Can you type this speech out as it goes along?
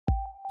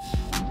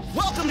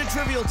Welcome to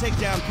Trivial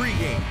Takedown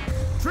pregame.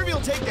 Trivial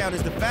Takedown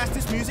is the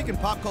fastest music and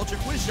pop culture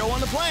quiz show on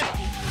the planet.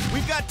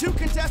 We've got 2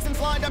 contestants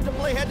lined up to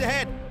play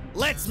head-to-head.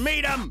 Let's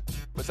meet them.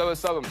 What's up,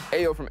 what's up? I'm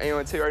Ayo from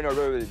Ayo Teo. You already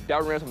know, the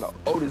Down Rams. I'm the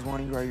oldest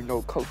one. You already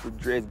know, Coach with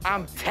dreads.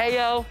 I'm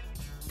Teo,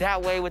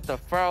 that way with the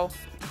fro.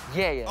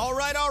 Yeah. All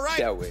right.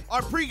 That way.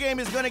 Our pregame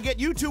is gonna get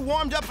you 2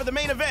 warmed up for the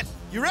main event.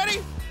 You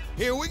ready?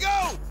 Here we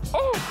go.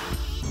 Oh!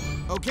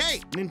 Okay,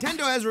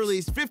 Nintendo has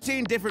released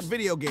 15 different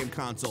video game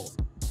consoles.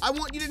 I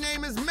want you to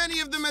name as many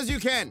of them as you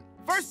can.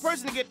 First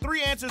person to get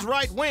 3 answers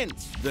right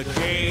wins. The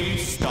game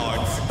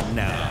starts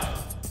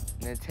now.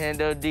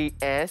 Nintendo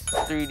DS,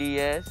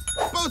 3DS.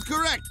 Both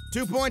correct.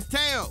 2 points,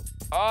 Teo.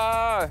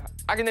 I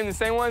can name the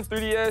same ones.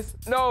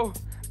 3DS. No.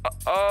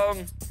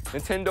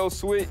 Nintendo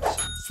Switch.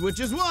 Switch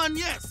is 1,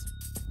 yes.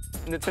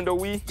 Nintendo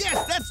Wii.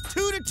 Yes, that's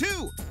 2 to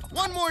 2.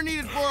 1 more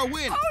needed for a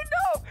win. Oh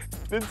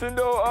no.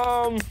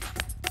 Nintendo.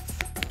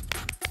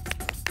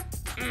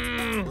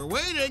 We're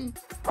waiting.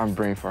 I'm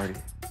brain farty.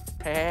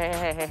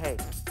 Hey.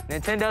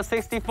 Nintendo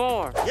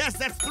 64. Yes,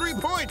 that's 3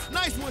 points.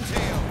 Nice one,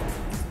 Teo.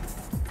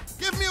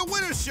 Give me a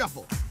winner's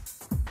shuffle.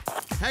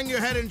 Hang your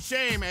head in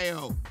shame,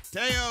 Ayo.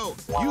 Teo,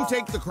 you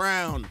take the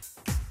crown.